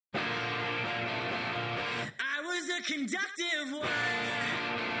a conductive wire,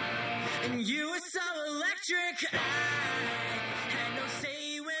 and you were so electric. I had no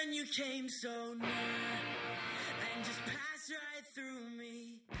say when you came so near, and just passed right through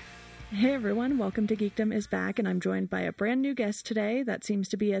me. Hey everyone, welcome to Geekdom is Back, and I'm joined by a brand new guest today. That seems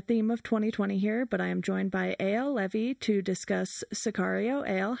to be a theme of 2020 here, but I am joined by A.L. Levy to discuss Sicario.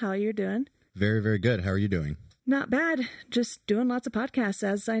 A.L., how are you doing? Very, very good. How are you doing? Not bad. Just doing lots of podcasts,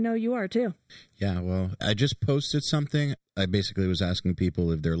 as I know you are too. Yeah, well, I just posted something. I basically was asking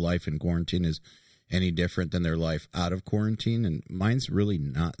people if their life in quarantine is any different than their life out of quarantine, and mine's really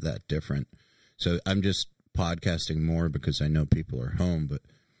not that different. So I'm just podcasting more because I know people are home, but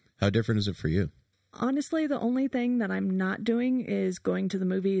how different is it for you? Honestly, the only thing that I'm not doing is going to the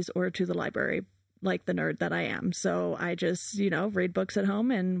movies or to the library, like the nerd that I am. So I just, read books at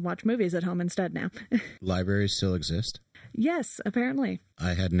home and watch movies at home instead now. Libraries still exist? Yes, apparently.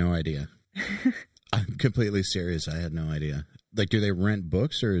 I had no idea. I'm completely serious. I had no idea. Like, do they rent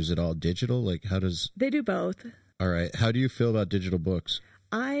books or is it all digital? Like, how does... They do both. All right. How do you feel about digital books?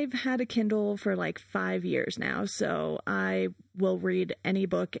 I've had a Kindle for like 5 years now, so I will read any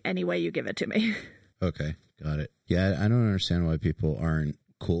book any way you give it to me. Okay, got it. Yeah, I don't understand why people aren't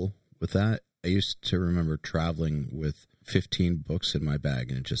cool with that. I used to remember traveling with 15 books in my bag,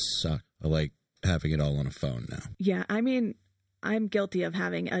 and it just sucked. I like having it all on a phone now. Yeah, I mean, I'm guilty of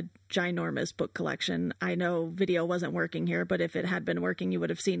having a ginormous book collection. I know video wasn't working here, but if it had been working, you would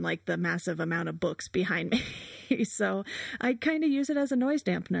have seen like the massive amount of books behind me. So I kind of use it as a noise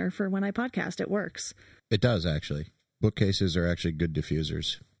dampener for when I podcast. It works. It does, actually. Bookcases are actually good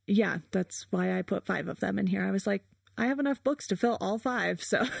diffusers. Yeah, that's why I put 5 of them in here. I was like, I have enough books to fill all 5,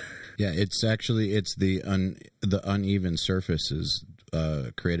 so... Yeah, it's the uneven surfaces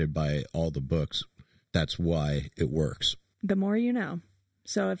created by all the books. That's why it works. The more you know.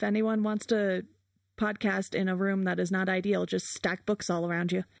 So if anyone wants to podcast in a room that is not ideal, just stack books all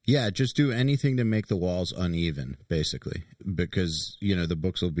around you. Yeah, just do anything to make the walls uneven, basically. Because, the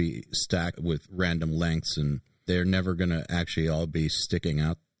books will be stacked with random lengths, and they're never going to actually all be sticking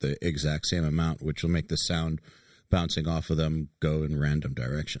out the exact same amount, which will make the sound bouncing off of them go in random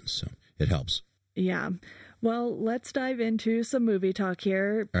directions. So it helps. Yeah. Well, let's dive into some movie talk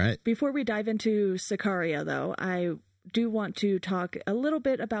here. All right. Before we dive into Sicario, though, I do want to talk a little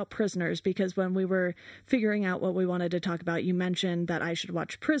bit about Prisoners, because when we were figuring out what we wanted to talk about, you mentioned that I should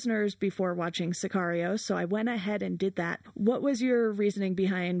watch Prisoners before watching Sicario, so I went ahead and did that. What was your reasoning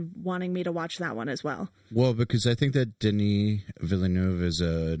behind wanting me to watch that one as well? Well, because I think that Denis Villeneuve is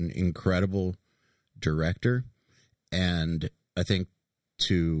an incredible director, and I think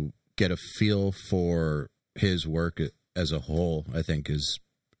to get a feel for his work as a whole, I think is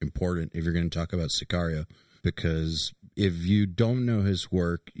important if you're going to talk about Sicario. Because if you don't know his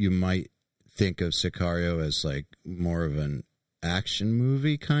work, you might think of Sicario as like more of an action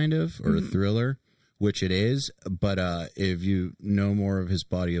movie kind of, or a thriller, which it is. But if you know more of his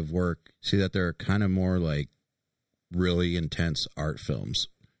body of work, see that there are kind of more like really intense art films.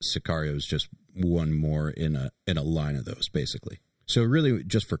 Sicario is just one more in a line of those, basically. So really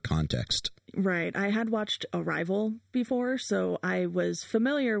just for context. Right. I had watched Arrival before, so I was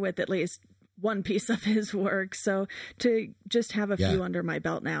familiar with at least one piece of his work. So to just have a few under my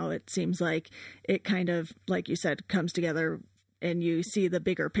belt now, it seems like it kind of, like you said, comes together and you see the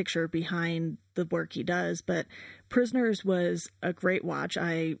bigger picture behind the work he does. But Prisoners was a great watch.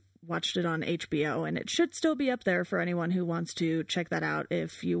 I watched it on HBO, and it should still be up there for anyone who wants to check that out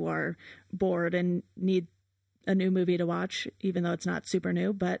if you are bored and need a new movie to watch, even though it's not super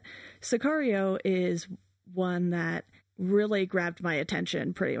new. But Sicario is one that really grabbed my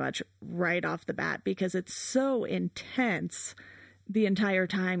attention pretty much right off the bat, because it's so intense the entire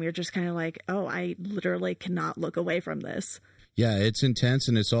time. You're just kind of like, oh, I literally cannot look away from this. Yeah, it's intense,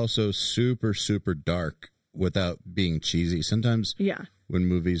 and it's also super, super dark without being cheesy. Sometimes when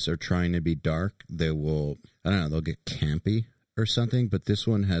movies are trying to be dark, they will, they'll get campy or something, but this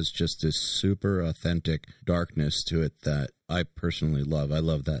one has just this super authentic darkness to it that I personally love. I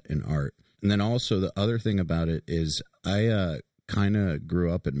love that in art. And then also the other thing about it is I kind of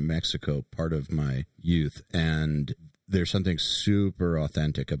grew up in Mexico part of my youth, and there's something super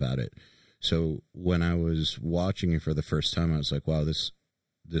authentic about it. So when I was watching it for the first time, I was like, wow, this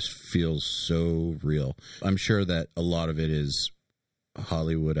feels so real. I'm sure that a lot of it is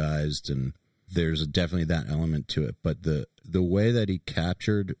Hollywoodized, and there's definitely that element to it. But the way that he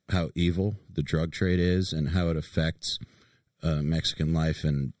captured how evil the drug trade is and how it affects Mexican life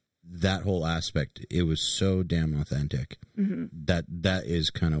and that whole aspect, it was so damn authentic. Mm-hmm. That is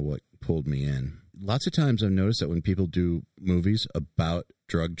kind of what pulled me in. Lots of times I've noticed that when people do movies about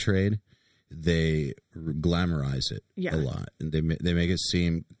drug trade, they glamorize it a lot, and they make it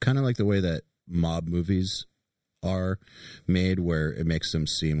seem kind of like the way that mob movies are made, where it makes them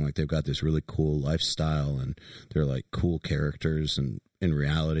seem like they've got this really cool lifestyle and they're like cool characters, and in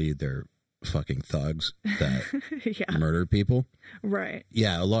reality they're fucking thugs that murder people. Right.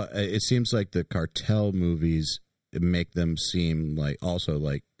 Yeah, a lot. It seems like the cartel movies make them seem like also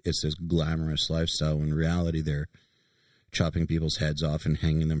like it's this glamorous lifestyle, when in reality they're chopping people's heads off and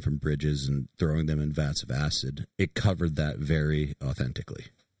hanging them from bridges and throwing them in vats of acid. It covered that very authentically.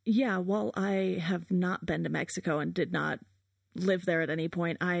 Yeah, while I have not been to Mexico and did not live there at any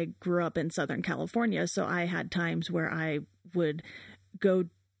point, I grew up in Southern California, so I had times where I would go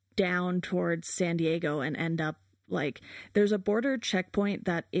down towards San Diego and end up like, there's a border checkpoint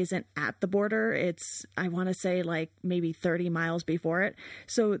that isn't at the border. It's, I want to say, like maybe 30 miles before it.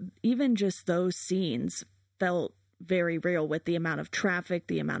 So even just those scenes felt very real, with the amount of traffic,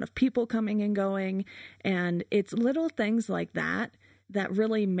 the amount of people coming and going. And it's little things like that that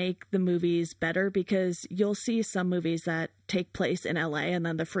really make the movies better, because you'll see some movies that take place in LA and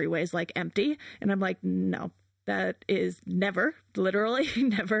then the freeway's like empty. And I'm like, no, that is never, literally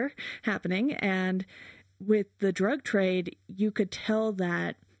never happening. And with the drug trade, you could tell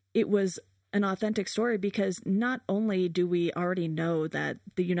that it was an authentic story, because not only do we already know that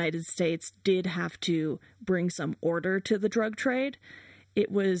the United States did have to bring some order to the drug trade,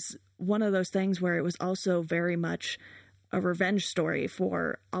 it was one of those things where it was also very much a revenge story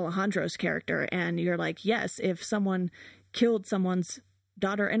for Alejandro's character. And you're like, yes, if someone killed someone's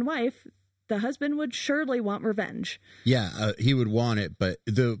daughter and wife, the husband would surely want revenge. Yeah, he would want it, but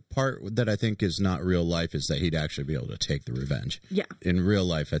the part that I think is not real life is that he'd actually be able to take the revenge. Yeah. In real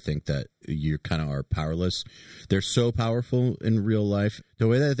life, I think that you kind of are powerless. They're so powerful in real life. The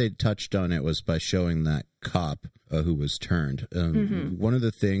way that they touched on it was by showing that cop who was turned. One of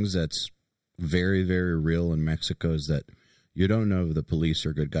the things that's very, very real in Mexico is that you don't know if the police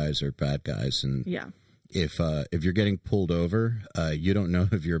are good guys or bad guys. And if you're getting pulled over, you don't know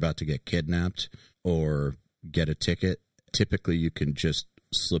if you're about to get kidnapped or get a ticket. Typically, you can just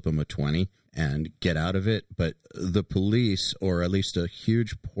slip them a 20 and get out of it. But the police, or at least a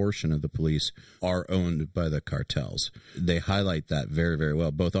huge portion of the police, are owned by the cartels. They highlight that very, very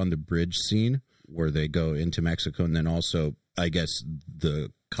well, both on the bridge scene where they go into Mexico, and then also, I guess,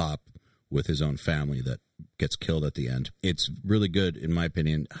 the cop with his own family that gets killed at the end. It's really good, in my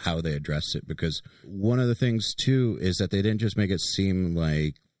opinion, how they address it, because one of the things, too, is that they didn't just make it seem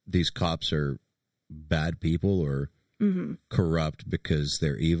like these cops are bad people or corrupt because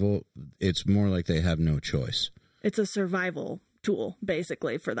they're evil. It's more like they have no choice. It's a survival tool,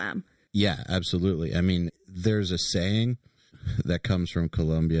 basically, for them. Yeah, absolutely. I mean, there's a saying that comes from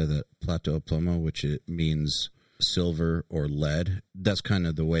Colombia, that plato plomo, which it means silver or lead. That's kind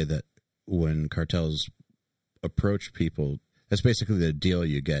of the way that when cartels approach people, that's basically the deal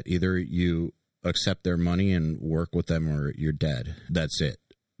you get. Either you accept their money and work with them, or you're dead. That's it.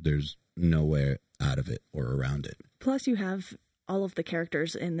 There's no way out of it or around it. Plus, you have all of the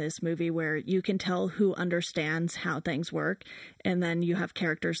characters in this movie where you can tell who understands how things work. And then you have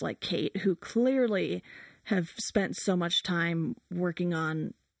characters like Kate, who clearly have spent so much time working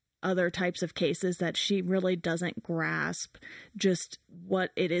on other types of cases that she really doesn't grasp just what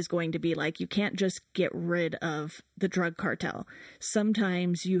it is going to be like. You can't just get rid of the drug cartel.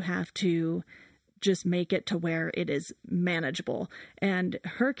 Sometimes you have to just make it to where it is manageable. And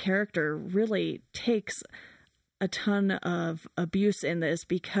her character really takes a ton of abuse in this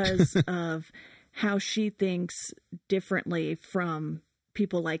because of how she thinks differently from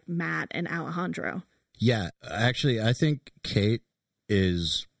people like Matt and Alejandro. Yeah, actually, I think Kate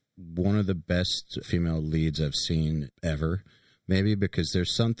is one of the best female leads I've seen ever, maybe because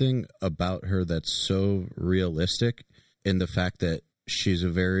there's something about her that's so realistic in the fact that she's a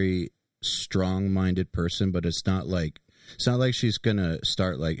very strong-minded person, but it's not like she's gonna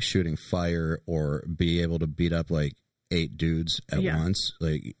start like shooting fire or be able to beat up like 8 dudes at once.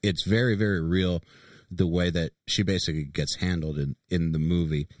 Like, it's very, very real the way that she basically gets handled in the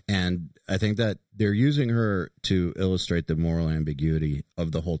movie. And I think that they're using her to illustrate the moral ambiguity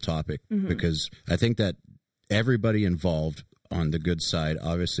of the whole topic, because I think that everybody involved on the good side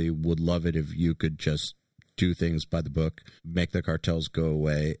obviously would love it if you could just do things by the book, make the cartels go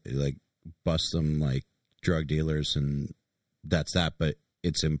away, like bust them like drug dealers, and that's that. But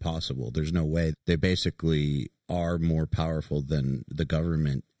it's impossible. There's no way. They basically are more powerful than the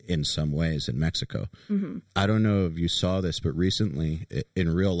government in some ways in Mexico. I don't know if you saw this, but recently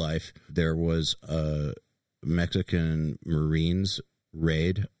in real life, there was a Mexican Marines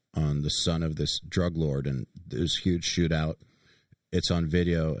raid on the son of this drug lord, and there's huge shootout. It's on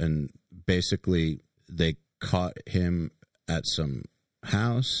video, and basically they caught him at some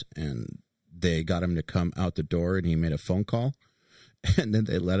house and they got him to come out the door and he made a phone call and then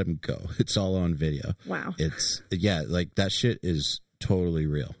they let him go. It's all on video. Wow. Like that shit is totally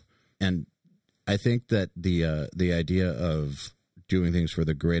real. And I think that the idea of doing things for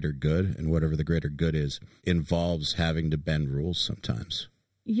the greater good, and whatever the greater good is, involves having to bend rules sometimes.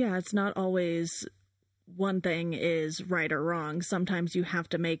 Yeah, it's not always one thing is right or wrong. Sometimes you have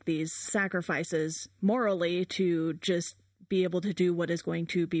to make these sacrifices morally to just be able to do what is going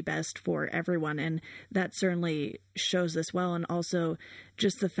to be best for everyone. And that certainly shows this well. And also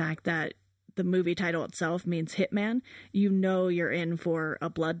just the fact that the movie title itself means hitman, you know you're in for a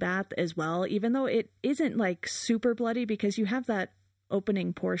bloodbath as well, even though it isn't like super bloody, because you have that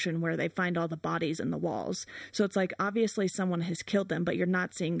opening portion where they find all the bodies in the walls. So it's like, obviously someone has killed them, but you're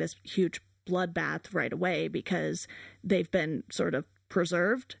not seeing this huge bloodbath right away because they've been sort of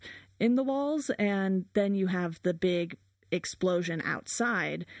preserved in the walls. And then you have the big explosion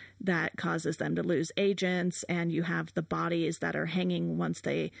outside that causes them to lose agents, and you have the bodies that are hanging once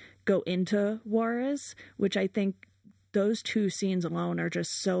they go into Juarez, which I think those two scenes alone are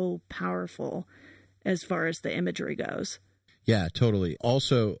just so powerful as far as the imagery goes. Yeah, totally.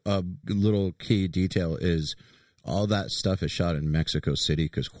 Also, a little key detail is all that stuff is shot in Mexico City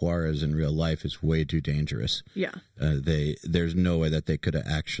because Juarez in real life is way too dangerous. Yeah. There's no way that they could have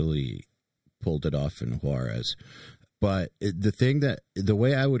actually pulled it off in Juarez. But the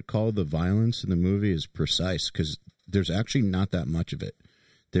way I would call the violence in the movie is precise, because there's actually not that much of it.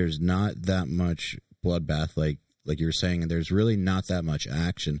 There's not that much bloodbath, like you were saying, and there's really not that much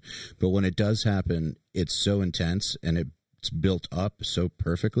action. But when it does happen, it's so intense and it's built up so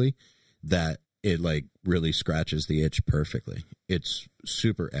perfectly that it like really scratches the itch perfectly. It's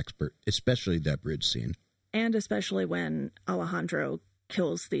super expert, especially that bridge scene. And especially when Alejandro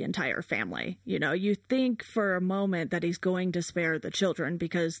kills the entire family. You know, you think for a moment that he's going to spare the children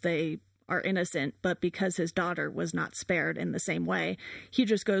because they are innocent, but because his daughter was not spared in the same way, he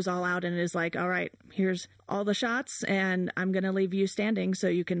just goes all out and is like, all right, here's all the shots and I'm going to leave you standing so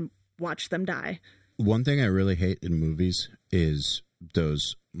you can watch them die. One thing I really hate in movies is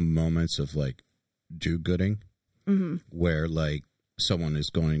those moments of like do-gooding, where like someone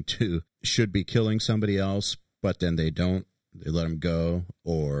is should be killing somebody else, but then they don't. They let him go,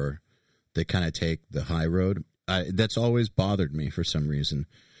 or they kind of take the high road. That's always bothered me for some reason.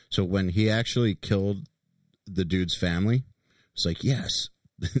 So when he actually killed the dude's family, it's like, yes.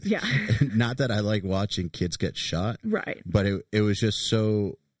 Yeah. Not that I like watching kids get shot. Right. But it was just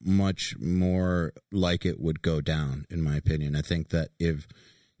so much more like it would go down, in my opinion. I think that if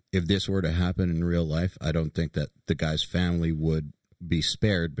this were to happen in real life, I don't think that the guy's family would be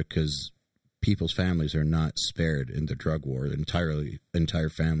spared, because people's families are not spared in the drug war. Entire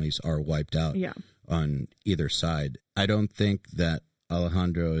families are wiped out on either side. I don't think that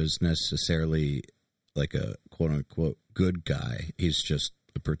Alejandro is necessarily like a quote-unquote good guy. He's just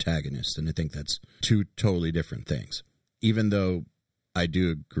a protagonist, and I think that's two totally different things, even though I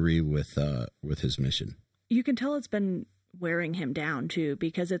do agree with his mission. You can tell it's been wearing him down too,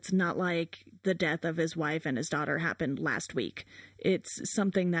 because it's not like the death of his wife and his daughter happened last week. It's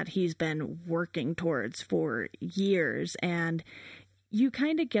something that he's been working towards for years, and you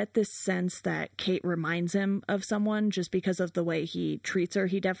kind of get this sense that Kate reminds him of someone just because of the way he treats her.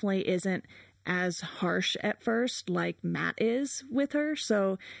 He definitely isn't as harsh at first like Matt is with her,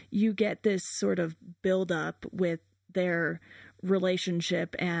 so you get this sort of build up with their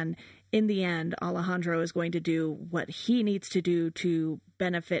relationship, and in the end, Alejandro is going to do what he needs to do to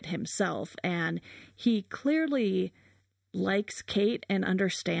benefit himself. And he clearly likes Kate and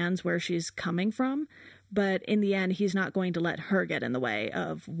understands where she's coming from. But in the end, he's not going to let her get in the way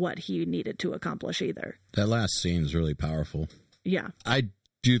of what he needed to accomplish either. That last scene is really powerful. Yeah. I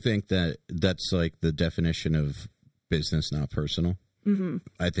do think that that's like the definition of business, not personal. Mm-hmm.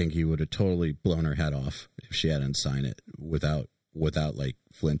 I think he would have totally blown her head off if she hadn't signed it without like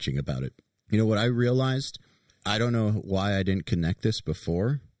flinching about it. You know what I realized? I don't know why I didn't connect this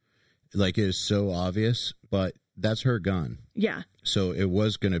before. Like, it is so obvious, but that's her gun. Yeah. So it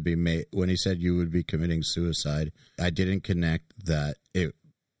was going to be made. When he said you would be committing suicide, I didn't connect that it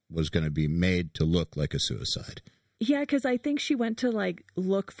was going to be made to look like a suicide. Yeah, because I think she went to like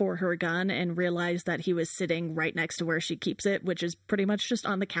look for her gun and realized that he was sitting right next to where she keeps it, which is pretty much just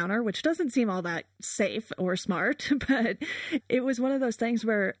on the counter, which doesn't seem all that safe or smart. But it was one of those things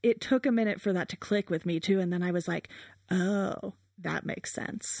where it took a minute for that to click with me too. And then I was like, oh, that makes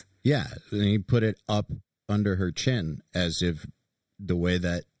sense. Yeah. And he put it up under her chin as if the way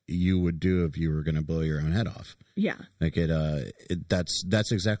that you would do if you were going to blow your own head off. Yeah. Like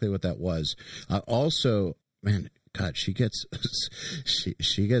that's exactly what that was. Also, man, God, she gets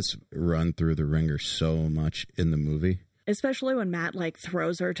she gets run through the ringer so much in the movie. Especially when Matt like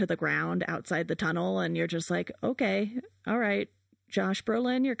throws her to the ground outside the tunnel, and you're just like, okay, all right, Josh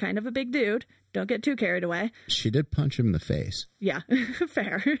Brolin, you're kind of a big dude. Don't get too carried away. She did punch him in the face. Yeah,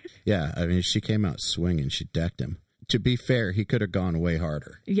 fair. Yeah, I mean, she came out swinging. She decked him. To be fair, he could have gone way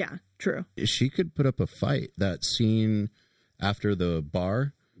harder. Yeah, true. She could put up a fight. That scene after the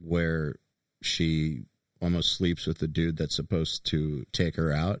bar where she almost sleeps with the dude that's supposed to take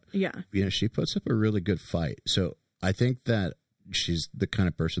her out. Yeah. You know, she puts up a really good fight. So I think that she's the kind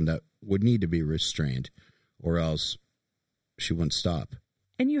of person that would need to be restrained or else she wouldn't stop.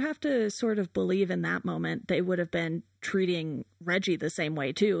 And you have to sort of believe in that moment they would have been treating Reggie the same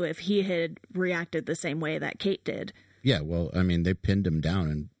way, too, if he had reacted the same way that Kate did. Yeah, well, I mean, they pinned him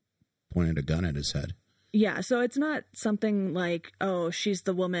down and pointed a gun at his head. Yeah, so it's not something like, oh, she's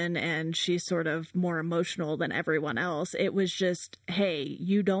the woman and she's sort of more emotional than everyone else. It was just, hey,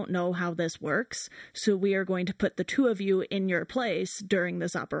 you don't know how this works, so we are going to put the two of you in your place during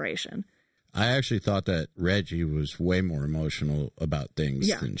this operation. I actually thought that Reggie was way more emotional about things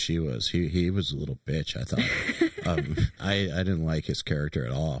than she was. He was a little bitch, I thought. I didn't like his character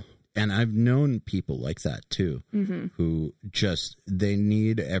at all. And I've known people like that, too, who just, they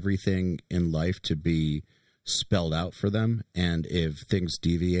need everything in life to be spelled out for them. And if things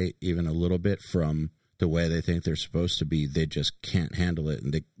deviate even a little bit from the way they think they're supposed to be, they just can't handle it.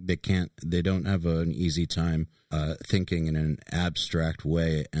 And they don't have an easy time thinking in an abstract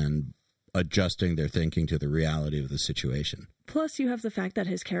way and adjusting their thinking to the reality of the situation. Plus, you have the fact that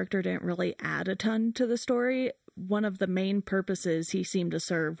his character didn't really add a ton to the story. One of the main purposes he seemed to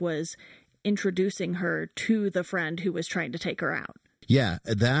serve was introducing her to the friend who was trying to take her out. Yeah,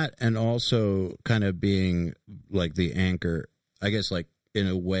 that, and also kind of being like the anchor, I guess, like in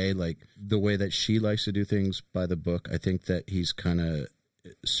a way, like the way that she likes to do things by the book. I think that he's kind of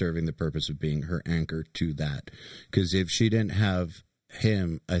serving the purpose of being her anchor to that. Because if she didn't have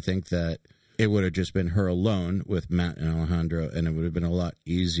him, I think that it would have just been her alone with Matt and Alejandro, and it would have been a lot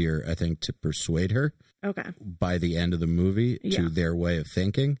easier, I think, to persuade her by the end of the movie to their way of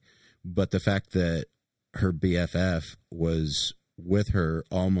thinking. But the fact that her BFF was with her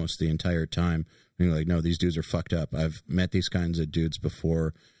almost the entire time, being like, no, these dudes are fucked up. I've met these kinds of dudes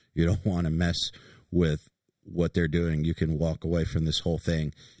before. You don't want to mess with what they're doing. You can walk away from this whole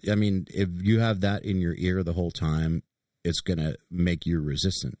thing. I mean, if you have that in your ear the whole time, it's going to make you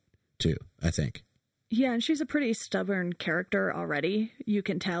resistant, too, I think. Yeah, and she's a pretty stubborn character already. You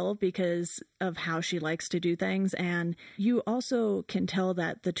can tell because of how she likes to do things. And you also can tell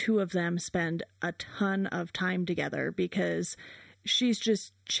that the two of them spend a ton of time together because she's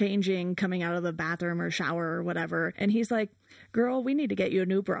just changing, coming out of the bathroom or shower or whatever. And he's like, girl, we need to get you a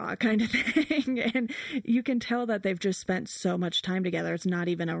new bra kind of thing. And you can tell that they've just spent so much time together. It's not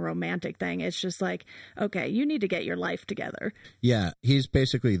even a romantic thing. It's just like, okay, you need to get your life together. Yeah, he's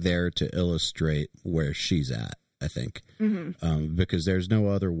basically there to illustrate where she's at, I think. Because there's no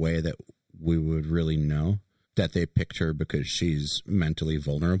other way that we would really know that they picked her because she's mentally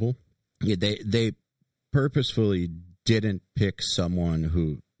vulnerable. Yeah, they purposefully didn't pick someone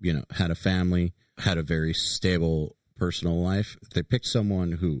who, you know, had a family, had a very stable personal life. They picked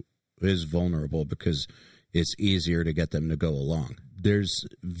someone who is vulnerable because it's easier to get them to go along. There's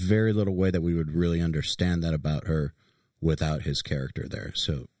very little way that we would really understand that about her without his character there.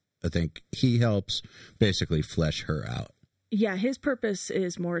 So I think he helps basically flesh her out. Yeah, his purpose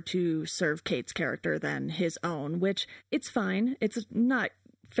is more to serve Kate's character than his own, which it's fine. It's not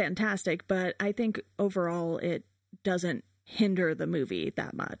fantastic, but I think overall it doesn't hinder the movie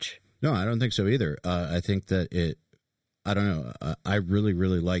that much. No, I don't think so either. I think that I don't know. I really,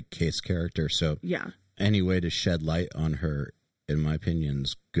 really like Kate's character. So yeah, any way to shed light on her, in my opinion,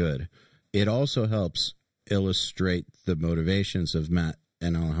 is good. It also helps illustrate the motivations of Matt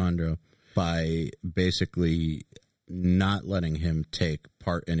and Alejandro by basically not letting him take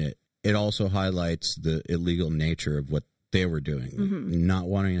part in it. It also highlights the illegal nature of what they were doing, not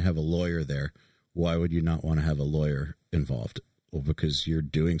wanting to have a lawyer there. Why would you not want to have a lawyer involved? Well, because you're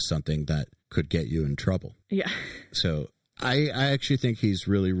doing something that could get you in trouble. Yeah. So I actually think he's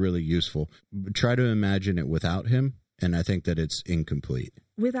really, really useful. Try to imagine it without him, and I think that it's incomplete.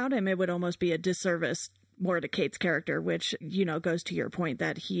 Without him, it would almost be a disservice more to Kate's character, which, you know, goes to your point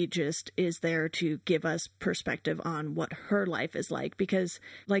that he just is there to give us perspective on what her life is like. Because,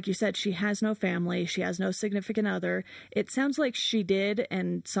 like you said, she has no family. She has no significant other. It sounds like she did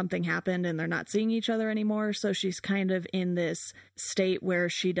and something happened and they're not seeing each other anymore. So she's kind of in this state where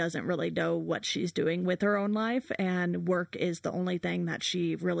she doesn't really know what she's doing with her own life. And work is the only thing that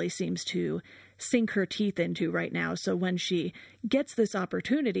she really seems to sink her teeth into right now. So when she gets this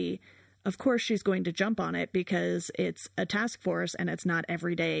opportunity, of course, she's going to jump on it because it's a task force and it's not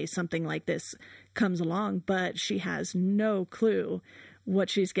every day something like this comes along, but she has no clue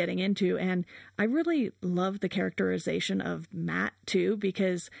what she's getting into. And I really love the characterization of Matt too,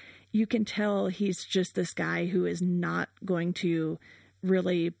 because you can tell he's just this guy who is not going to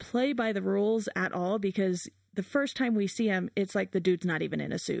really play by the rules at all, because the first time we see him, it's like the dude's not even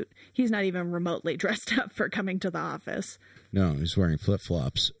in a suit. He's not even remotely dressed up for coming to the office. No, he's wearing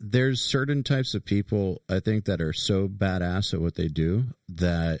flip-flops. There's certain types of people, I think, that are so badass at what they do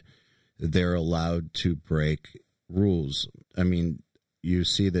that they're allowed to break rules. I mean, you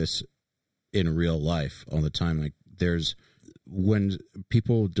see this in real life all the time. Like, when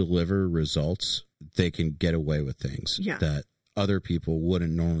people deliver results, they can get away with things that other people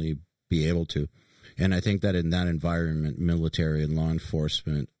wouldn't normally be able to. And I think that in that environment, military and law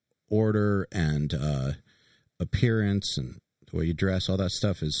enforcement, order and appearance and the way you dress, all that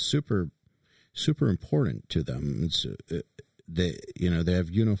stuff is super, super important to them. They have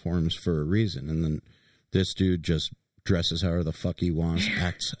uniforms for a reason. And then this dude just dresses however the fuck he wants,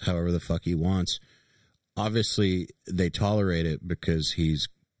 acts however the fuck he wants. Obviously, they tolerate it because he's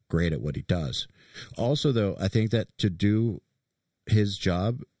great at what he does. Also, though, I think that to do his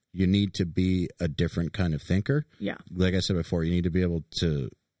job, you need to be a different kind of thinker. Yeah. Like I said before, you need to be able to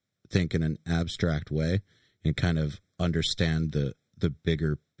think in an abstract way and kind of understand the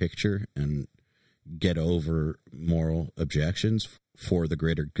bigger picture and get over moral objections for the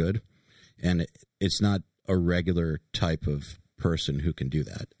greater good. And it's not a regular type of person who can do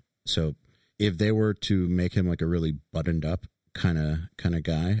that. So if they were to make him like a really buttoned up kind of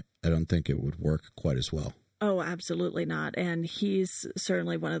guy, I don't think it would work quite as well. Oh, absolutely not. And he's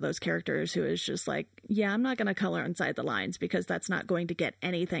certainly one of those characters who is just like, yeah, I'm not going to color inside the lines because that's not going to get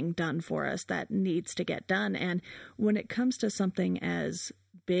anything done for us that needs to get done. And when it comes to something as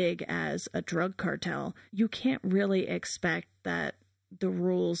big as a drug cartel, you can't really expect that the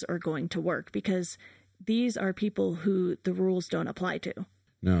rules are going to work because these are people who the rules don't apply to.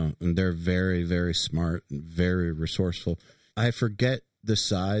 No, and they're very, very smart and very resourceful. I forget the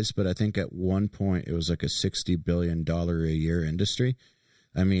size, but I think at one point it was like a $60 billion a year industry.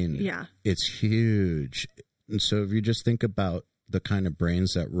 I mean, yeah, it's huge. And so if you just think about the kind of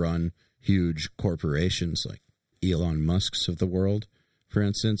brains that run huge corporations like Elon Musk's of the world, for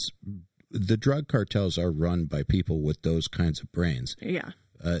instance, the drug cartels are run by people with those kinds of brains. Yeah.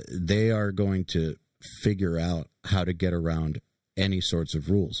 They are going to figure out how to get around any sorts of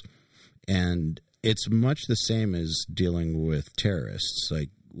rules. And it's much the same as dealing with terrorists. Like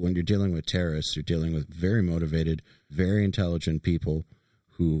when you're dealing with terrorists, you're dealing with very motivated, very intelligent people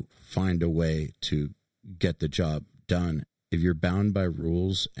who find a way to get the job done. If you're bound by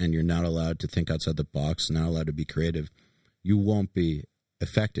rules and you're not allowed to think outside the box, not allowed to be creative, you won't be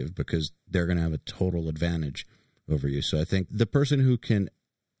effective because they're going to have a total advantage over you. So I think the person who can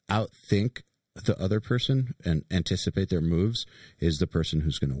outthink the other person and anticipate their moves is the person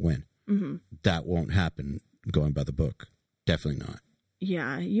who's going to win. Mm-hmm. That won't happen going by the book. Definitely not.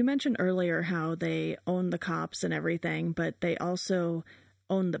 Yeah. You mentioned earlier how they own the cops and everything, but they also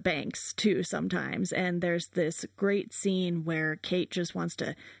own the banks too sometimes. And there's this great scene where Kate just wants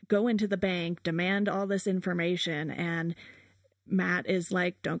to go into the bank, demand all this information, and Matt is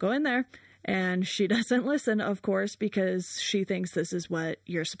like, don't go in there. And she doesn't listen, of course, because she thinks this is what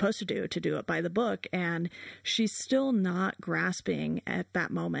you're supposed to do it by the book. And she's still not grasping at that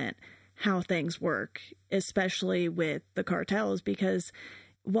moment how things work, especially with the cartels, because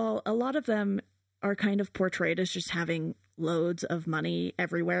while a lot of them are kind of portrayed as just having loads of money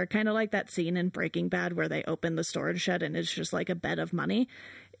everywhere, kind of like that scene in Breaking Bad where they open the storage shed and it's just like a bed of money.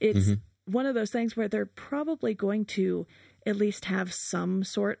 It's one of those things where they're probably going to at least have some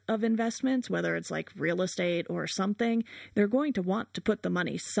sort of investments, whether it's like real estate or something. They're going to want to put the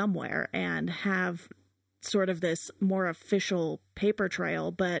money somewhere and have sort of this more official paper trail,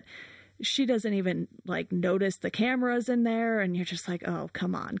 but she doesn't even like notice the cameras in there. And you're just like, oh,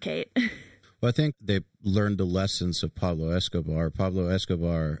 come on, Kate. Well, I think they learned the lessons of Pablo Escobar. Pablo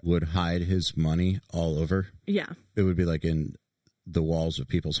Escobar would hide his money all over. Yeah. It would be like in the walls of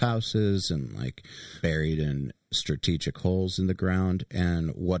people's houses and like buried in strategic holes in the ground.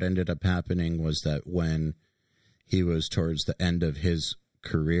 And what ended up happening was that when he was towards the end of his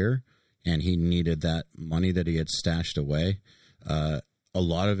career and he needed that money that he had stashed away, a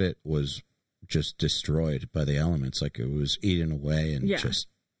lot of it was just destroyed by the elements. Like it was eaten away and just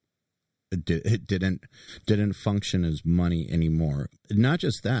it didn't function as money anymore. Not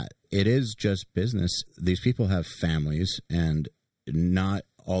just that, it is just business. These people have families, and not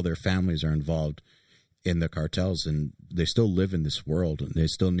all their families are involved in the cartels, and they still live in this world, and they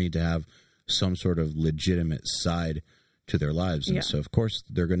still need to have some sort of legitimate side to their lives. And so of course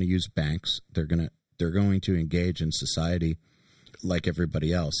they're going to use banks. They're going to engage in society like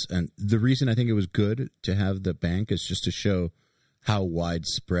everybody else. And the reason I think it was good to have the bank is just to show how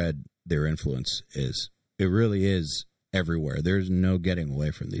widespread their influence is. It really is everywhere. There's no getting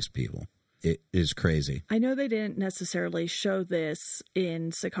away from these people. It is crazy. I know they didn't necessarily show this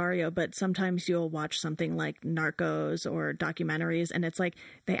in Sicario, but sometimes you'll watch something like Narcos or documentaries, and it's like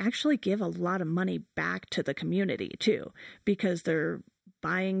they actually give a lot of money back to the community too, because they're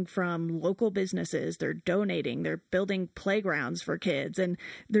buying from local businesses, they're donating, they're building playgrounds for kids, and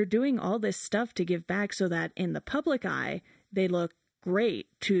they're doing all this stuff to give back so that in the public eye, they look great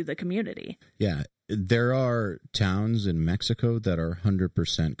to the community. Yeah. There are towns in Mexico that are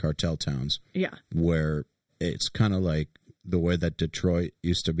 100% cartel towns. Yeah. Where it's kind of like the way that Detroit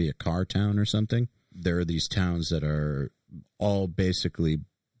used to be a car town or something. There are these towns that are all basically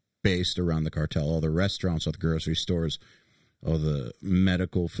based around the cartel. All the restaurants, all the grocery stores, all the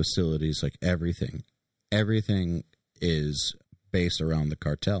medical facilities, like everything. Everything is based around the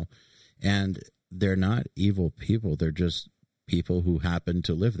cartel. And they're not evil people. They're just people who happen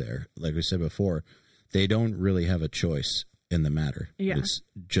to live there. Like we said before, they don't really have a choice in the matter. Yeah. It's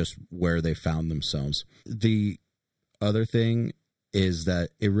just where they found themselves. The other thing is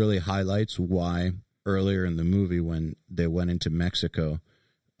that it really highlights why earlier in the movie when they went into Mexico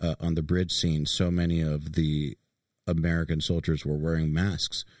on the bridge scene, so many of the American soldiers were wearing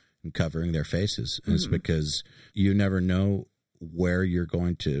masks and covering their faces. And it's because you never know where you're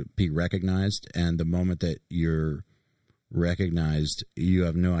going to be recognized, and the moment that you're recognized, you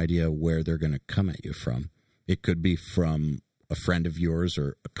have no idea where they're going to come at you from. It could be from a friend of yours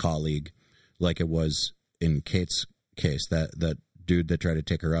or a colleague, like it was in Kate's case. That dude that tried to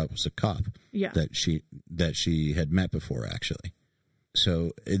take her out was a cop that she had met before, actually.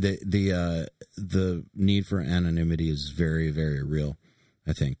 So the need for anonymity is very, very real,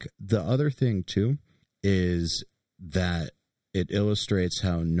 I think. The other thing too is that it illustrates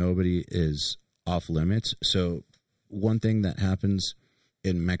how nobody is off limits. So one thing that happens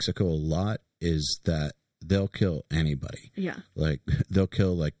in Mexico a lot is that they'll kill anybody. Yeah. Like they'll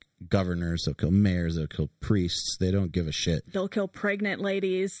kill like governors, they'll kill mayors, they'll kill priests. They don't give a shit. They'll kill pregnant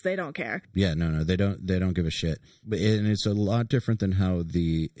ladies. They don't care. Yeah, no, they don't give a shit. And it's a lot different than how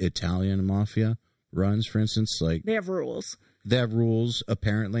the Italian mafia runs, for instance. Like they have rules. They have rules,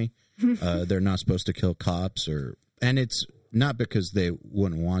 apparently. They're not supposed to kill cops and it's not because they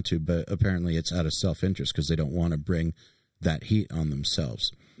wouldn't want to, but apparently it's out of self-interest because they don't want to bring that heat on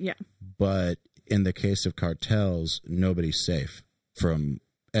themselves. Yeah. But in the case of cartels, nobody's safe. From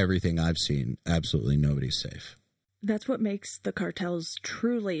everything I've seen, absolutely nobody's safe. That's what makes the cartels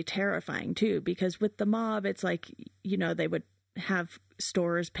truly terrifying, too, because with the mob, it's like, they would have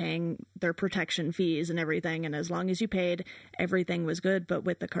stores paying their protection fees and everything, and as long as you paid, everything was good. But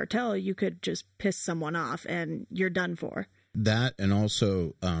with the cartel, you could just piss someone off and you're done for. That, and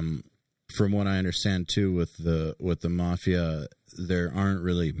also, from what I understand too, with the mafia, there aren't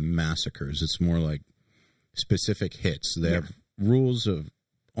really massacres. It's more like specific hits. They have rules of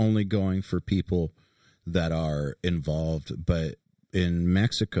only going for people that are involved. But in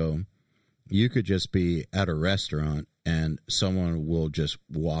Mexico, you could just be at a restaurant and someone will just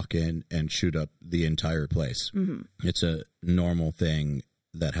walk in and shoot up the entire place. Mm-hmm. It's a normal thing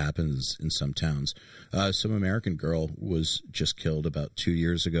that happens in some towns. Some American girl was just killed about 2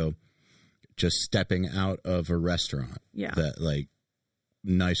 years ago, just stepping out of a restaurant. Yeah. That like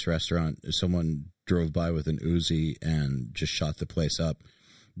nice restaurant. Someone drove by with an Uzi and just shot the place up.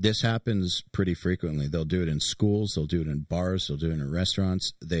 This happens pretty frequently. They'll do it in schools. They'll do it in bars. They'll do it in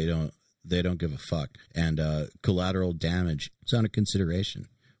restaurants. They don't give a fuck. And collateral damage is not a consideration,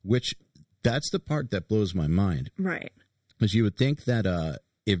 which that's the part that blows my mind. Right. Because you would think that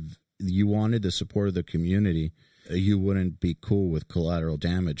if you wanted the support of the community, you wouldn't be cool with collateral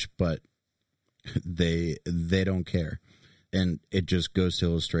damage, but they don't care. And it just goes to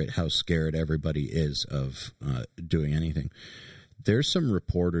illustrate how scared everybody is of doing anything. there's some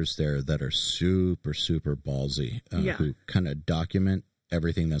reporters there that are super, super ballsy, who kind of document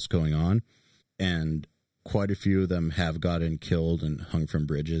everything that's going on. And quite a few of them have gotten killed and hung from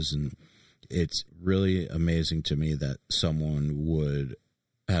bridges. And it's really amazing to me that someone would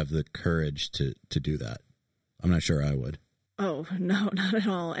have the courage to do that. I'm not sure I would. Oh, no, not at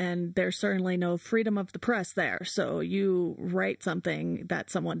all. And there's certainly no freedom of the press there. So you write something that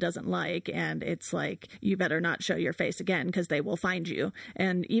someone doesn't like, and it's like, you better not show your face again because they will find you.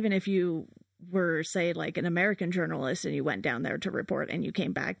 And even if you were, say, like an American journalist and you went down there to report and you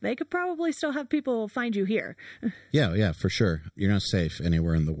came back, they could probably still have people find you here. Yeah, for sure. You're not safe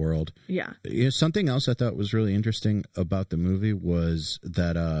anywhere in the world. Yeah. Something else I thought was really interesting about the movie was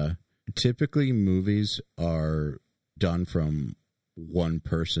that typically movies are done from one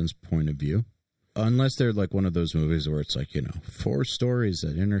person's point of view, unless they're like one of those movies where it's like, 4 stories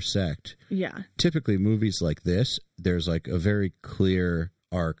that intersect. Yeah. Typically movies like this, there's like a very clear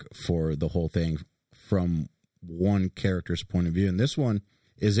arc for the whole thing from one character's point of view. And this one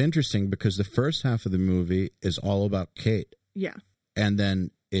is interesting because the first half of the movie is all about Kate. Yeah. And then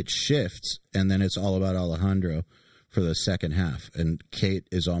it shifts, and then it's all about Alejandro for the second half. And Kate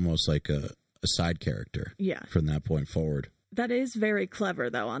is almost like a side character from that point forward. That is very clever,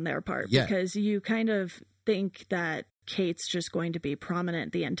 though, on their part, because you kind of think that Kate's just going to be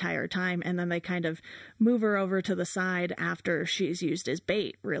prominent the entire time, and then they kind of move her over to the side after she's used as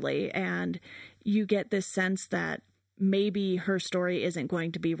bait, really, and you get this sense that maybe her story isn't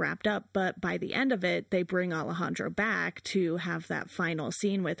going to be wrapped up, but by the end of it, they bring Alejandro back to have that final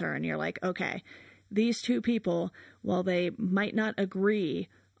scene with her, and you're like, okay, these two people, while they might not agree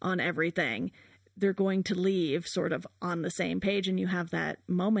on everything, they're going to leave sort of on the same page. And you have that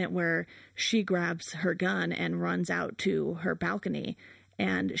moment where she grabs her gun and runs out to her balcony,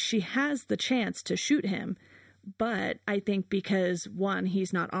 and she has the chance to shoot him. But I think because 1,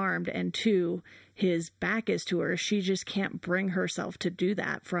 he's not armed, and 2, his back is to her, she just can't bring herself to do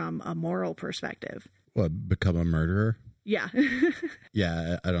that from a moral perspective. What, become a murderer? Yeah.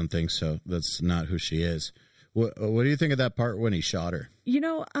 Yeah, I don't think so. That's not who she is. What do you think of that part when he shot her?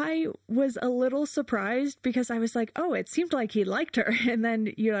 I was a little surprised because I was like, oh, it seemed like he liked her. And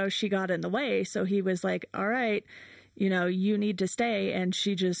then, she got in the way. So he was like, all right, you need to stay. And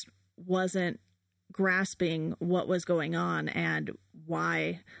she just wasn't grasping what was going on and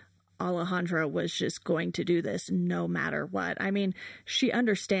why Alejandro was just going to do this no matter what. I mean, she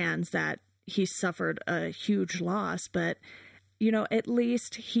understands that he suffered a huge loss, but at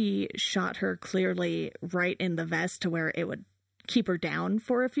least he shot her clearly right in the vest to where it would keep her down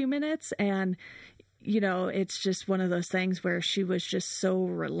for a few minutes. And, it's just one of those things where she was just so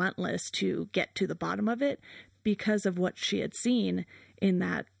relentless to get to the bottom of it because of what she had seen in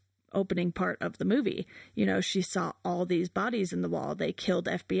that opening part of the movie. She saw all these bodies in the wall. They killed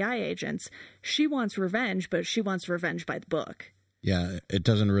FBI agents. She wants revenge, but she wants revenge by the book. Yeah, it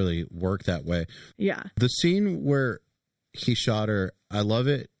doesn't really work that way. Yeah. The scene where he shot her, I love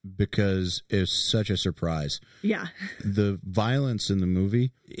it because it's such a surprise. Yeah. The violence in the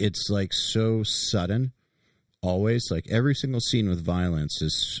movie, it's like so sudden, always. Like every single scene with violence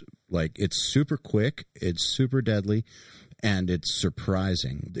is like, it's super quick, it's super deadly, and it's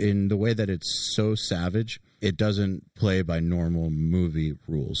surprising. In the way that it's so savage, it doesn't play by normal movie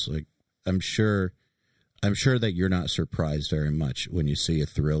rules. Like, I'm sure that you're not surprised very much when you see a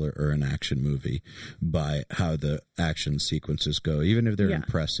thriller or an action movie by how the action sequences go, even if they're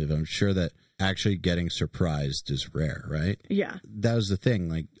impressive. I'm sure that actually getting surprised is rare, right? Yeah. That was the thing.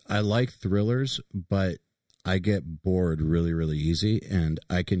 Like, I like thrillers, but I get bored really, really easy, and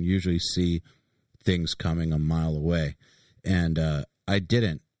I can usually see things coming a mile away. And I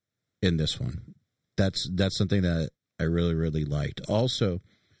didn't in this one. That's something that I really, really liked. Also,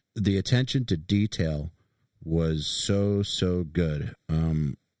 the attention to detail was so good.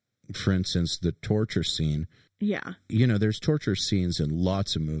 For instance, the torture scene. Yeah. There's torture scenes in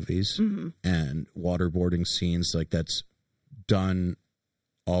lots of movies, and waterboarding scenes, like that's done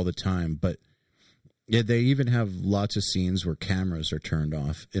all the time. But yeah, they even have lots of scenes where cameras are turned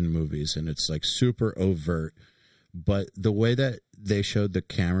off in movies, and it's like super overt. But the way that they showed the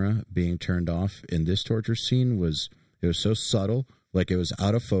camera being turned off in this torture scene was so subtle, like it was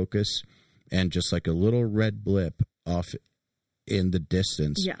out of focus. And just like a little red blip off in the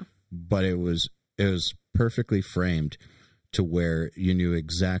distance. Yeah. But it was perfectly framed to where you knew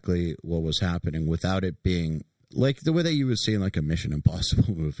exactly what was happening without it being like the way that you would see in like a Mission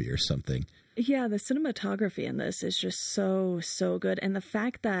Impossible movie or something. Yeah, the cinematography in this is just so good. And the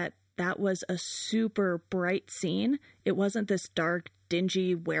fact that was a super bright scene, it wasn't this dark,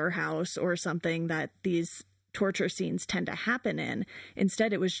 dingy warehouse or something that these torture scenes tend to happen in.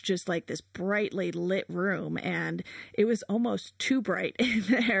 Instead, it was just like this brightly lit room, and it was almost too bright in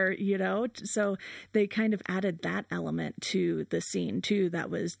there, you know? So they kind of added that element to the scene too that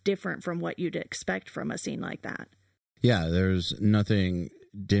was different from what you'd expect from a scene like that. Yeah, there's nothing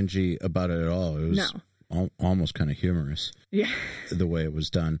dingy about it at all. It was almost kind of humorous. Yeah. The way it was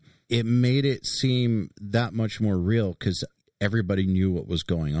done. It made it seem that much more real because everybody knew what was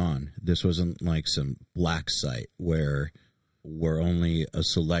going on. This wasn't like some black site where only a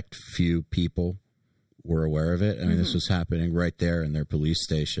select few people were aware of it. I mean, this was happening right there in their police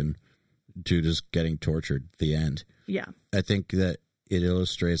station. Dude is getting tortured at the end. Yeah. I think that it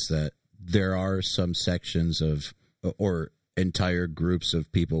illustrates that there are some sections of, or entire groups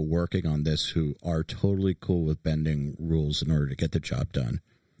of people working on this who are totally cool with bending rules in order to get the job done.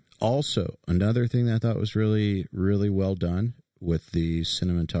 Also, another thing that I thought was really, really well done with the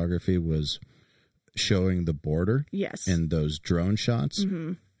cinematography was showing the border. Yes. In those drone shots.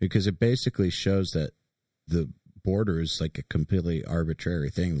 Because it basically shows that the border is like a completely arbitrary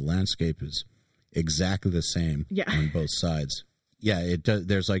thing. The landscape is exactly the same on both sides. Yeah, it does.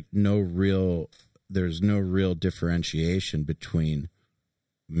 There's no real differentiation between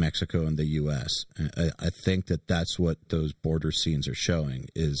Mexico and the U.S. I think that that's what those border scenes are showing,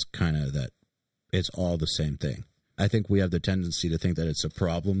 is kind of that it's all the same thing. I think we have the tendency to think that it's a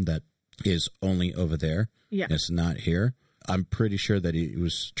problem that is only over there. Yeah. It's not here. I'm pretty sure that he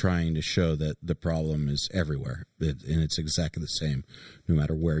was trying to show that the problem is everywhere, and it's exactly the same no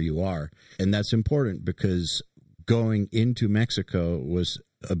matter where you are. And that's important because going into Mexico was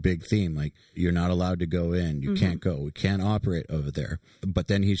a big theme. Like, you're not allowed to go in. You can't go. We can't operate over there. But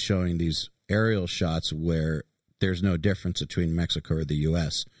then he's showing these aerial shots where there's no difference between Mexico or the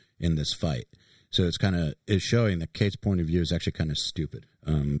U.S. in this fight. So it's showing that Kate's point of view is actually kind of stupid,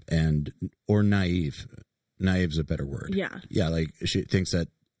 or naive. Naive's a better word. Yeah. Yeah, like she thinks that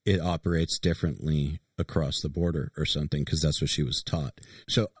it operates differently across the border or something because that's what she was taught.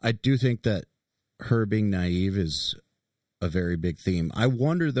 So I do think that her being naive is a very big theme. I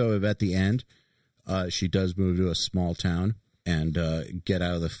wonder, though, if at the end she does move to a small town and get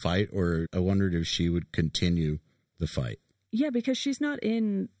out of the fight, or I wondered if she would continue the fight. Yeah, because she's not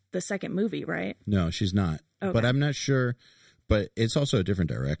in the second movie, right? No, she's not. Okay. But I'm not sure. But it's also a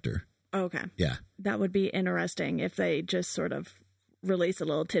different director. Okay. Yeah. That would be interesting if they just sort of release a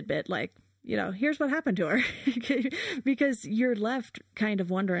little tidbit like, you know, here's what happened to her. Because you're left kind of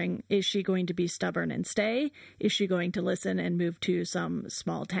wondering, is she going to be stubborn and stay? Is she going to listen and move to some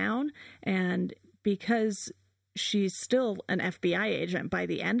small town? And because she's still an FBI agent by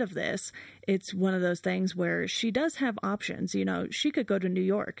the end of this, it's one of those things where she does have options. You know, she could go to New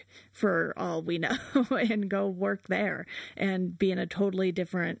York for all we know and go work there and be in a totally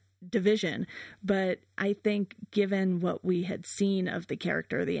different division. But I think given what we had seen of the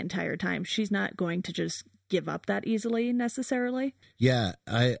character the entire time, she's not going to just give up that easily necessarily. Yeah,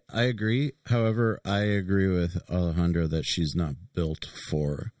 I agree. However, I agree with Alejandro that she's not built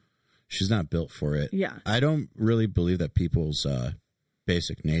for it. Yeah. I don't really believe that people's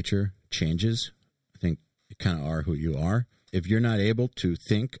basic nature changes. I think you kind of are who you are. If you're not able to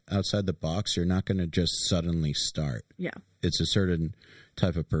think outside the box, you're not going to just suddenly start. Yeah. It's a certain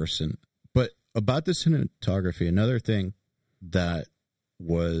type of person. But about the cinematography, another thing that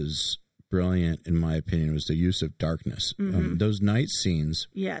was brilliant, in my opinion, was the use of darkness. Those night scenes,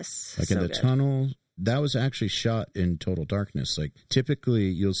 yes, like in the tunnel, that was actually shot in total darkness. Like, typically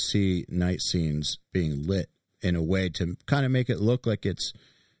you'll see night scenes being lit in a way to kind of make it look like it's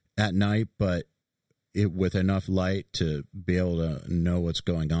at night, but with enough light to be able to know what's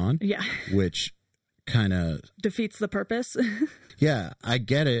going on. Yeah. Which kind of defeats the purpose. Yeah, I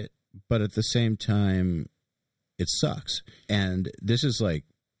get it, but at the same time, it sucks. And this is like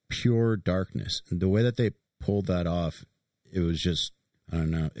pure darkness. And the way that they pulled that off, it was just, I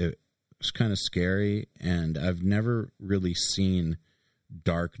don't know, it was kind of scary. And I've never really seen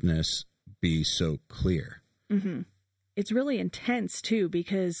darkness be so clear. It's really intense, too,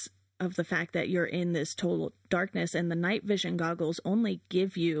 because of the fact that you're in this total darkness, and the night vision goggles only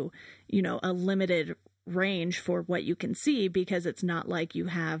give you, you know, a limited range for what you can see, because it's not like you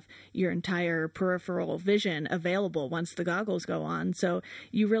have your entire peripheral vision available once the goggles go on. So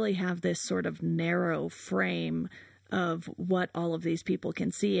you really have this sort of narrow frame of what all of these people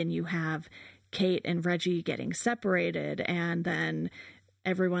can see, and you have Kate and Reggie getting separated, and then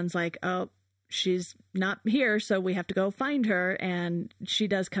everyone's like, oh, she's not here, so we have to go find her. And she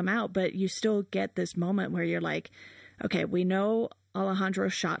does come out, but you still get this moment where you're like, okay, we know Alejandro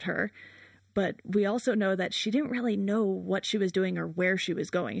shot her, but we also know that she didn't really know what she was doing or where she was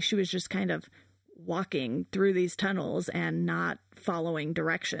going. She was just kind of walking through these tunnels and not following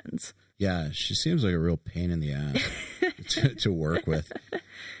directions. Yeah, she seems like a real pain in the ass to work with.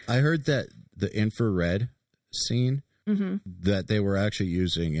 I heard that the infrared scene, that they were actually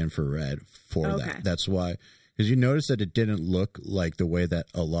using infrared for that. That's why, because you notice that it didn't look like the way that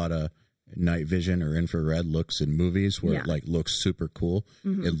a lot of night vision or infrared looks in movies, where it like looks super cool.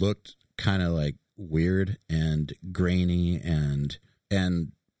 It looked kind of like weird and grainy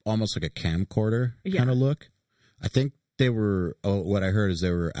and almost like a camcorder kind of look. I think they were, what I heard is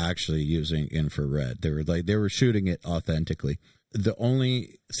they were actually using infrared. They were shooting it authentically. The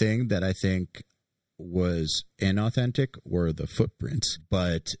only thing that I think was inauthentic were the footprints,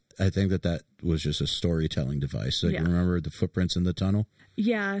 but I think that was just a storytelling device. You remember the footprints in the tunnel?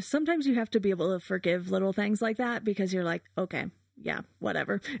 Yeah, sometimes you have to be able to forgive little things like that because you're like, okay, yeah,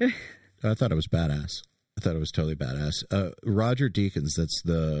 whatever. I thought it was badass. I thought it was totally badass. Roger Deakins, that's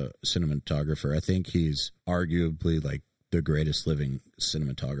the cinematographer. I think he's arguably like the greatest living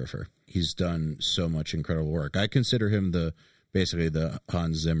cinematographer. He's done so much incredible work. I consider him basically the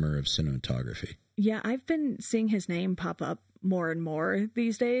Hans Zimmer of cinematography. Yeah, I've been seeing his name pop up more and more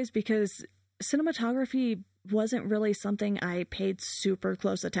these days because cinematography wasn't really something I paid super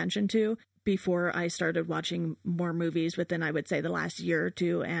close attention to before I started watching more movies within, I would say, the last year or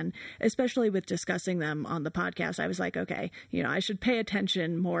two. And especially with discussing them on the podcast, I was like, okay, I should pay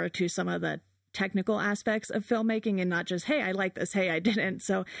attention more to some of the technical aspects of filmmaking and not just, hey, I like this, hey, I didn't.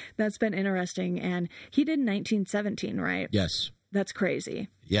 So that's been interesting. And he did 1917, right? Yes. That's crazy.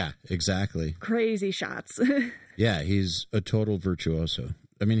 Yeah, exactly. Crazy shots. Yeah, he's a total virtuoso.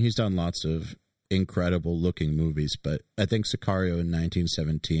 I mean, he's done lots of incredible looking movies, but I think Sicario and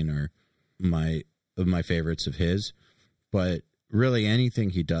 1917 are my favorites of his. But really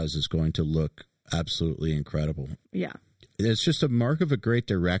anything he does is going to look absolutely incredible. Yeah. It's just a mark of a great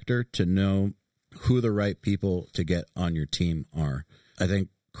director to know who the right people to get on your team are. I think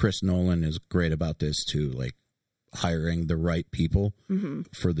Chris Nolan is great about this too, like hiring the right people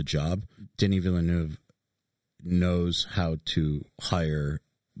for the job. Denis Villeneuve knows how to hire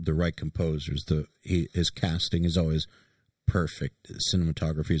the right composers. His casting is always perfect.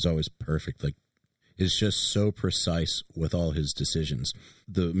 Cinematography is always perfect. Like, it's just so precise with all his decisions.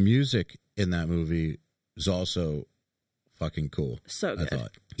 The music in that movie is also fucking cool. So good. I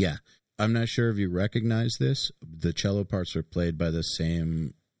thought. Yeah. I'm not sure if you recognize this. The cello parts were played by the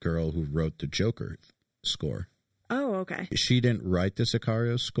same girl who wrote the Joker score. Oh, okay. She didn't write the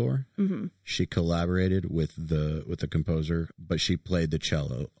Sicario score. She collaborated with the composer, but she played the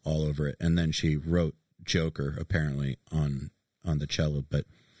cello all over it, and then she wrote Joker apparently on the cello. But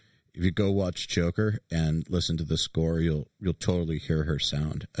if you go watch Joker and listen to the score, you'll totally hear her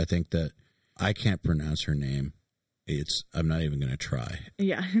sound. I think that I can't pronounce her name. I'm not even going to try.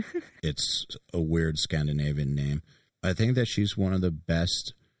 Yeah. It's a weird Scandinavian name. I think that she's one of the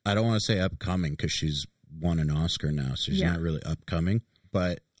best. I don't want to say upcoming because she's won an Oscar now, so she's not really upcoming,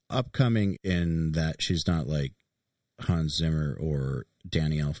 but upcoming in that she's not like Hans Zimmer or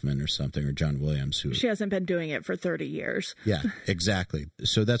Danny Elfman or something, or John Williams. She hasn't been doing it for 30 years. Yeah, exactly.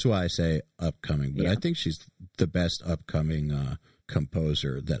 So that's why I say upcoming, but I think she's the best upcoming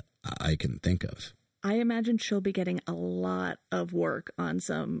composer that I can think of. I imagine she'll be getting a lot of work on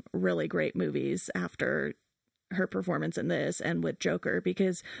some really great movies after her performance in this and with Joker,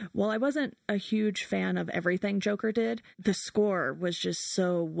 because while I wasn't a huge fan of everything Joker did, the score was just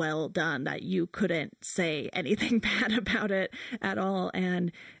so well done that you couldn't say anything bad about it at all.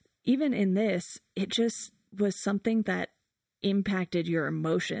 And even in this, it just was something that impacted your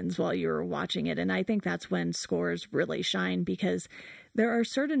emotions while you were watching it. And I think that's when scores really shine, because there are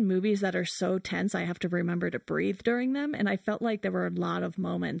certain movies that are so tense I have to remember to breathe during them. And I felt like there were a lot of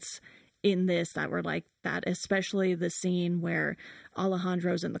moments in this that were like that, especially the scene where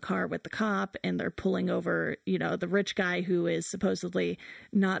Alejandro's in the car with the cop and they're pulling over, the rich guy who is supposedly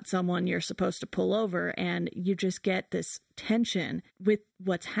not someone you're supposed to pull over. And you just get this tension with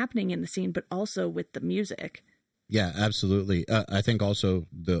what's happening in the scene, but also with the music. Yeah, absolutely. I think also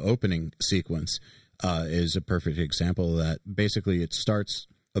the opening sequence is a perfect example of that. Basically, it starts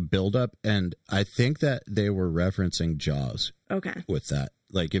a buildup, and I think that they were referencing Jaws. Okay. With that.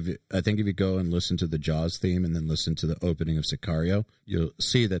 Like, I think if you go and listen to the Jaws theme and then listen to the opening of Sicario, you'll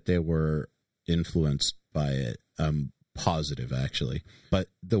see that they were influenced by it. Positive, actually. But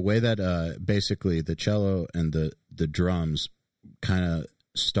the way that basically the cello and the drums kind of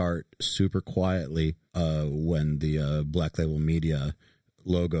start super quietly when the Black Label Media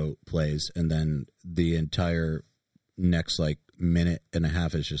logo plays, and then the entire next minute and a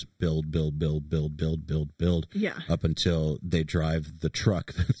half is just build up until they drive the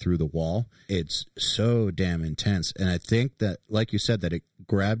truck through the wall. It's so damn intense. And I think that, like you said, that it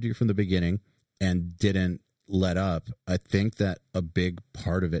grabbed you from the beginning and didn't let up. I think that a big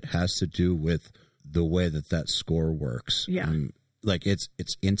part of it has to do with the way that score works. Yeah. Like it's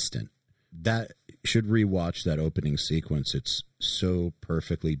instant. That should rewatch that opening sequence. It's so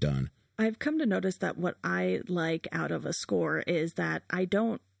perfectly done. I've come to notice that what I like out of a score is that I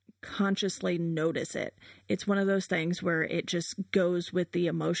don't consciously notice it. It's one of those things where it just goes with the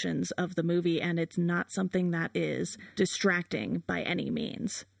emotions of the movie, and it's not something that is distracting by any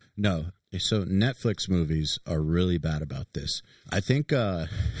means. No. So Netflix movies are really bad about this. I think,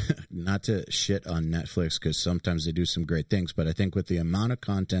 not to shit on Netflix because sometimes they do some great things, but I think with the amount of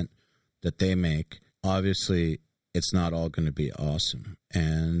content that they make, obviously it's not all going to be awesome.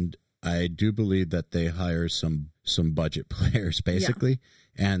 And I do believe that they hire some budget players, basically.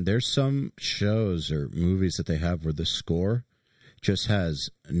 Yeah. And there's some shows or movies that they have where the score just has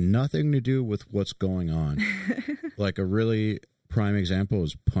nothing to do with what's going on. Like a really prime example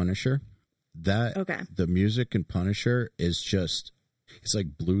is Punisher. The music in Punisher is just, it's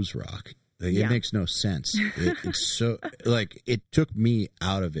like blues rock. Like, it makes no sense. It's so, like, it took me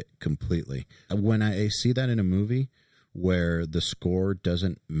out of it completely. When I see that in a movie where the score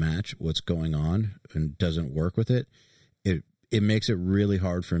doesn't match what's going on and doesn't work with it, it makes it really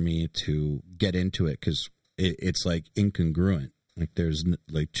hard for me to get into it because it's like incongruent. Like there's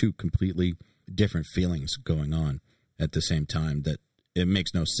like two completely different feelings going on at the same time that it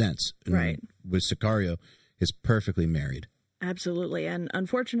makes no sense. Right. And with Sicario, it's perfectly married. Absolutely. And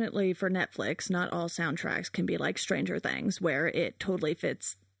unfortunately for Netflix, not all soundtracks can be like Stranger Things, where it totally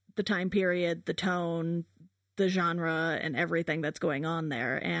fits the time period, the tone, the genre, and everything that's going on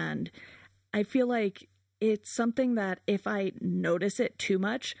there. And I feel like it's something that if I notice it too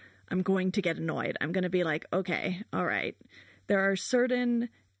much, I'm going to get annoyed. I'm going to be like, okay, all right. There are certain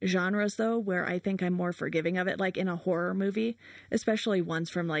genres, though, where I think I'm more forgiving of it, like in a horror movie, especially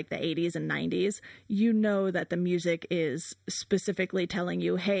ones from like the 80s and 90s. You know that the music is specifically telling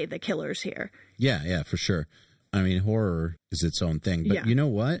you, hey, the killer's here. Yeah, for sure. I mean, horror is its own thing. But you know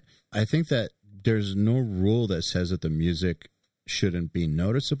what? I think that there's no rule that says that the music shouldn't be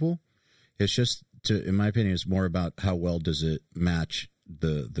noticeable. It's just, in my opinion, it's more about how well does it match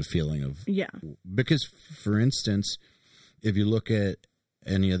the feeling of... Yeah. Because, for instance, if you look at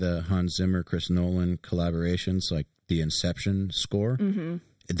any of the Hans Zimmer, Chris Nolan collaborations, like the Inception score,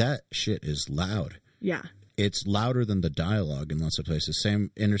 that shit is loud. Yeah. It's louder than the dialogue in lots of places.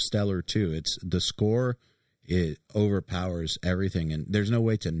 Same Interstellar, too. It's the score, it overpowers everything, and there's no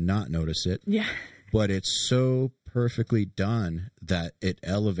way to not notice it. Yeah. But it's so perfectly done that it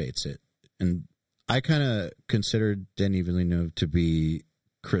elevates it. And I kind of considered Denis Villeneuve to be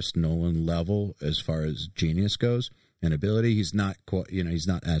Chris Nolan level as far as genius goes. And ability, he's not he's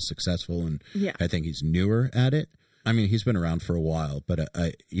not as successful, and I think he's newer at it. I mean, he's been around for a while, but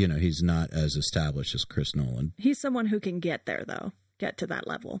he's not as established as Chris Nolan. He's someone who can get there, though, get to that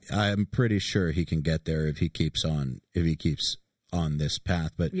level. I'm pretty sure he can get there if he keeps on this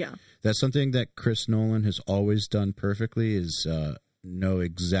path. But that's something that Chris Nolan has always done perfectly, is know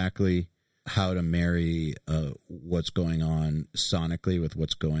exactly how to marry what's going on sonically with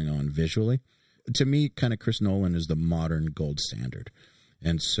what's going on visually. To me, kind of Chris Nolan is the modern gold standard.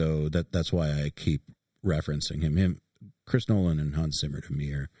 And so that's why I keep referencing him. Chris Nolan and Hans Zimmer, to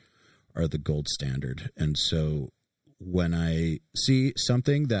me, are the gold standard. And so when I see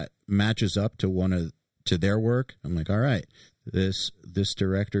something that matches up to their work, I'm like, all right, this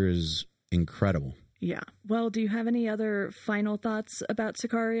director is incredible. Yeah. Well, do you have any other final thoughts about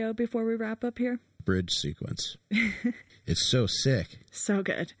Sicario before we wrap up here? Bridge sequence. It's so sick. So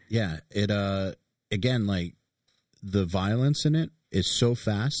good. Yeah. It, again, like the violence in it is so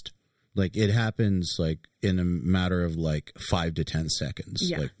fast. Like it happens like in a matter of like 5 to 10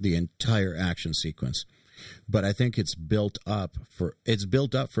 seconds, like the entire action sequence. But I think it's built up for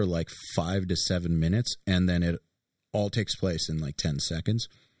like 5 to 7 minutes, and then it all takes place in like 10 seconds.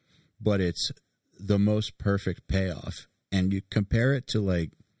 But it's the most perfect payoff. And you compare it to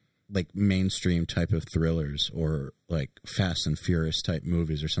like mainstream type of thrillers or like Fast and Furious type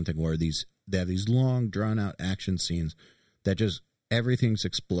movies or something where they have these long drawn out action scenes that just everything's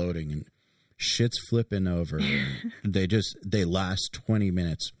exploding and shit's flipping over. they last 20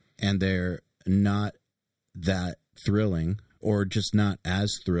 minutes and they're not that thrilling, or just not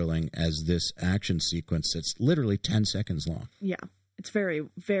as thrilling as this action sequence that's literally 10 seconds long. Yeah. It's very,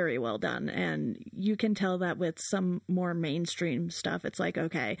 very well done. And you can tell that with some more mainstream stuff. It's like,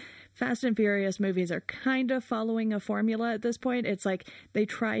 okay, Fast and Furious movies are kind of following a formula at this point. It's like they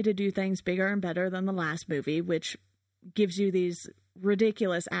try to do things bigger and better than the last movie, which gives you these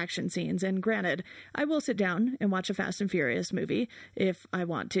ridiculous action scenes. And granted, I will sit down and watch a Fast and Furious movie if I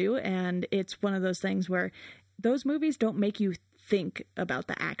want to. And it's one of those things where those movies don't make you think about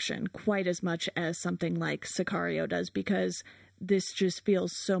the action quite as much as something like Sicario does, because this just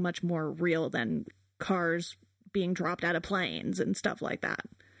feels so much more real than cars being dropped out of planes and stuff like that.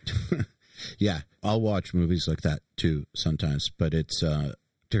 Yeah, I'll watch movies like that too sometimes, but it's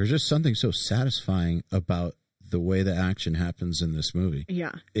there's just something so satisfying about the way the action happens in this movie.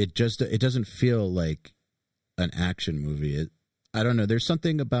 Yeah. It doesn't feel like an action movie. I don't know. There's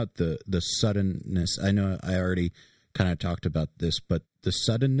something about the suddenness. I know I already kind of talked about this, but the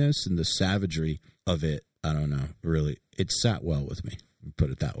suddenness and the savagery of it, I don't know, really, it sat well with me,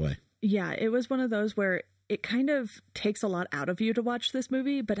 put it that way. Yeah, it was one of those where it kind of takes a lot out of you to watch this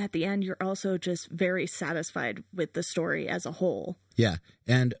movie, but at the end, you're also just very satisfied with the story as a whole. Yeah,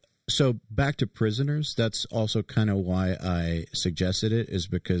 and so back to Prisoners, that's also kind of why I suggested it, is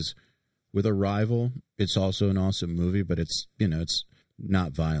because with Arrival, it's also an awesome movie, but it's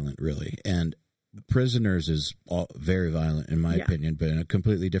not violent really. And Prisoners is very violent in my opinion, but in a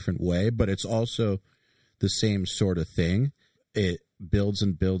completely different way. But it's also the same sort of thing. It builds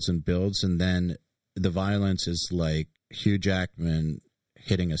and builds and builds, and then the violence is like Hugh Jackman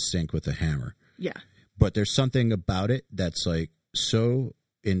hitting a sink with a hammer. Yeah. But there's something about it that's like so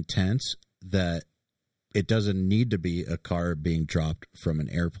intense that it doesn't need to be a car being dropped from an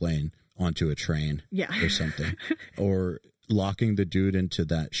airplane onto a train or something. Or locking the dude into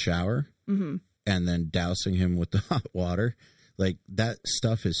that shower and then dousing him with the hot water. Like, that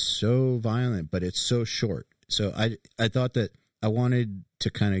stuff is so violent, but it's so short. So I thought that I wanted to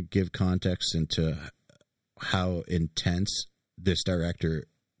kind of give context into how intense this director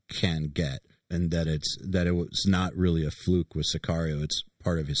can get, and that it was not really a fluke with Sicario. It's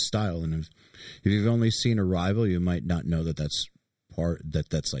part of his style. And if you've only seen Arrival, you might not know that that's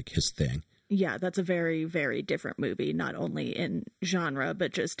like his thing. Yeah, that's a very, very different movie, not only in genre,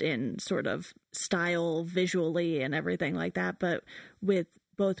 but just in sort of style, visually, and everything like that. But with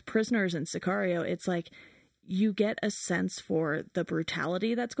both Prisoners and Sicario, it's like you get a sense for the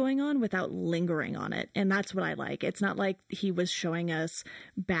brutality that's going on without lingering on it. And that's what I like. It's not like he was showing us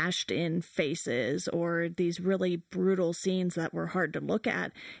bashed in faces or these really brutal scenes that were hard to look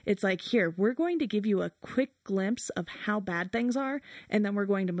at. It's like, here, we're going to give you a quick glimpse of how bad things are, and then we're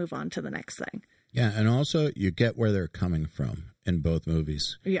going to move on to the next thing. Yeah, and also you get where they're coming from in both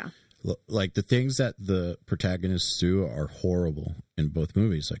movies. Yeah. Like, the things that the protagonists do are horrible in both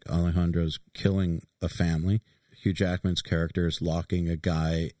movies. Like, Alejandro's killing a family. Hugh Jackman's character is locking a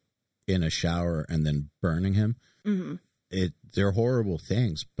guy in a shower and then burning him. Mm-hmm. They're horrible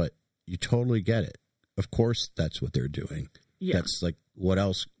things, but you totally get it. Of course, that's what they're doing. Yeah. That's like, what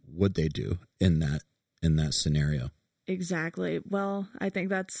else would they do in that scenario? Exactly. Well, I think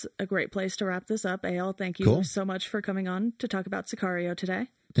that's a great place to wrap this up. Eyal, thank you so much for coming on to talk about Sicario today.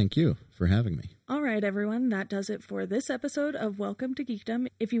 Thank you for having me. All right, everyone. That does it for this episode of Welcome to Geekdom.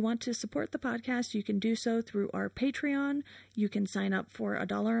 If you want to support the podcast, you can do so through our Patreon. You can sign up for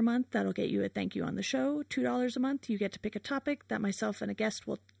 $1 a month. That'll get you a thank you on the show. $2 a month, you get to pick a topic that myself and a guest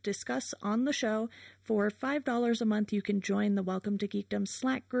will discuss on the show. For $5 a month, you can join the Welcome to Geekdom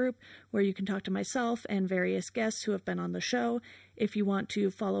Slack group, where you can talk to myself and various guests who have been on the show. If you want to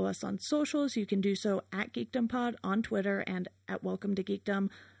follow us on socials, you can do so at GeekdomPod on Twitter and at Welcome to Geekdom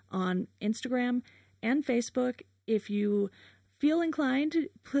on Instagram and Facebook. If you feel inclined,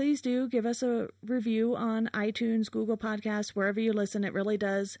 please do give us a review on iTunes, Google Podcasts, wherever you listen. It really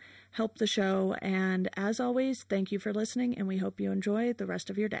does help the show. And as always, thank you for listening, and we hope you enjoy the rest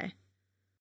of your day.